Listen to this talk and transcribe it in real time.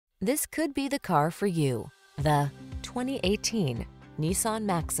This could be the car for you. The 2018 Nissan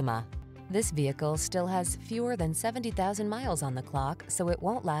Maxima. This vehicle still has fewer than 70,000 miles on the clock, so it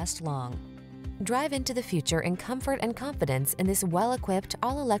won't last long. Drive into the future in comfort and confidence in this well-equipped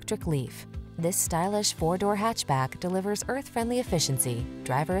all-electric Leaf. This stylish four-door hatchback delivers earth-friendly efficiency,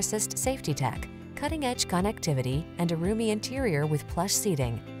 driver assist safety tech, cutting-edge connectivity, and a roomy interior with plush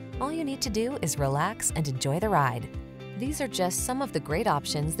seating. All you need to do is relax and enjoy the ride. These are just some of the great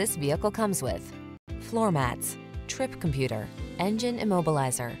options this vehicle comes with: floor mats, trip computer, engine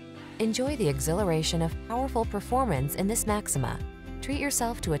immobilizer. Enjoy the exhilaration of powerful performance in this Maxima. Treat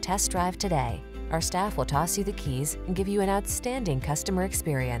yourself to a test drive today. Our staff will toss you the keys and give you an outstanding customer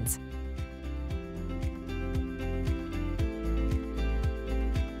experience.